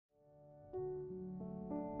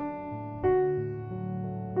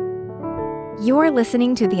You're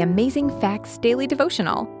listening to the Amazing Facts Daily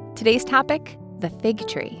Devotional. Today's topic, the fig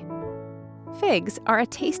tree. Figs are a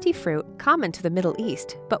tasty fruit common to the Middle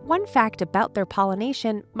East, but one fact about their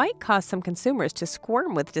pollination might cause some consumers to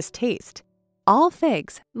squirm with distaste. All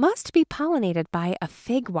figs must be pollinated by a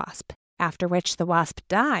fig wasp, after which the wasp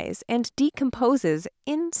dies and decomposes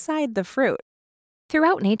inside the fruit.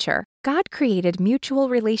 Throughout nature, God created mutual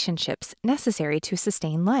relationships necessary to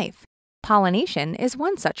sustain life. Pollination is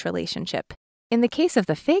one such relationship. In the case of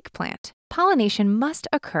the fig plant, pollination must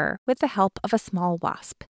occur with the help of a small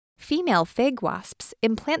wasp. Female fig wasps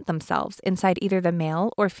implant themselves inside either the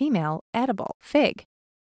male or female edible fig,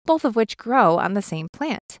 both of which grow on the same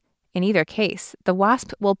plant. In either case, the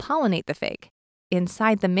wasp will pollinate the fig.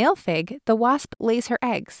 Inside the male fig, the wasp lays her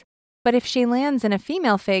eggs. But if she lands in a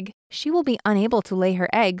female fig, she will be unable to lay her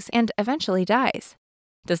eggs and eventually dies.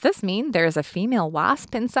 Does this mean there is a female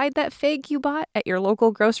wasp inside that fig you bought at your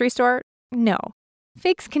local grocery store? No.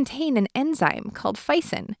 Figs contain an enzyme called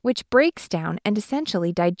phycin, which breaks down and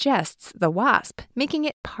essentially digests the wasp, making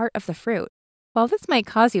it part of the fruit. While this might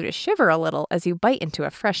cause you to shiver a little as you bite into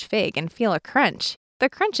a fresh fig and feel a crunch, the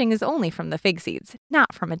crunching is only from the fig seeds,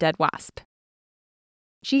 not from a dead wasp.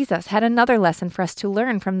 Jesus had another lesson for us to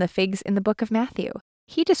learn from the figs in the book of Matthew.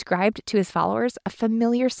 He described to his followers a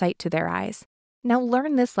familiar sight to their eyes. Now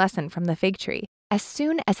learn this lesson from the fig tree. As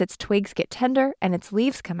soon as its twigs get tender and its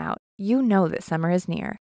leaves come out, you know that summer is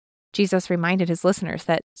near. Jesus reminded his listeners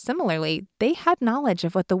that, similarly, they had knowledge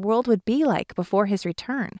of what the world would be like before his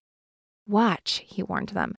return. Watch, he warned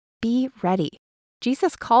them. Be ready.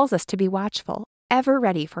 Jesus calls us to be watchful, ever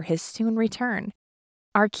ready for his soon return.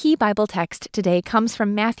 Our key Bible text today comes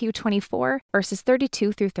from Matthew 24, verses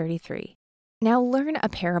 32 through 33. Now learn a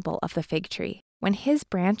parable of the fig tree. When his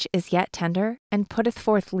branch is yet tender, and putteth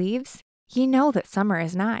forth leaves, ye know that summer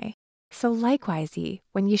is nigh. So likewise ye,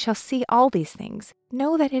 when ye shall see all these things,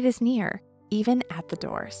 know that it is near, even at the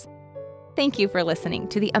doors. Thank you for listening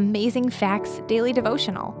to the Amazing Facts Daily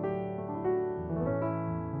Devotional.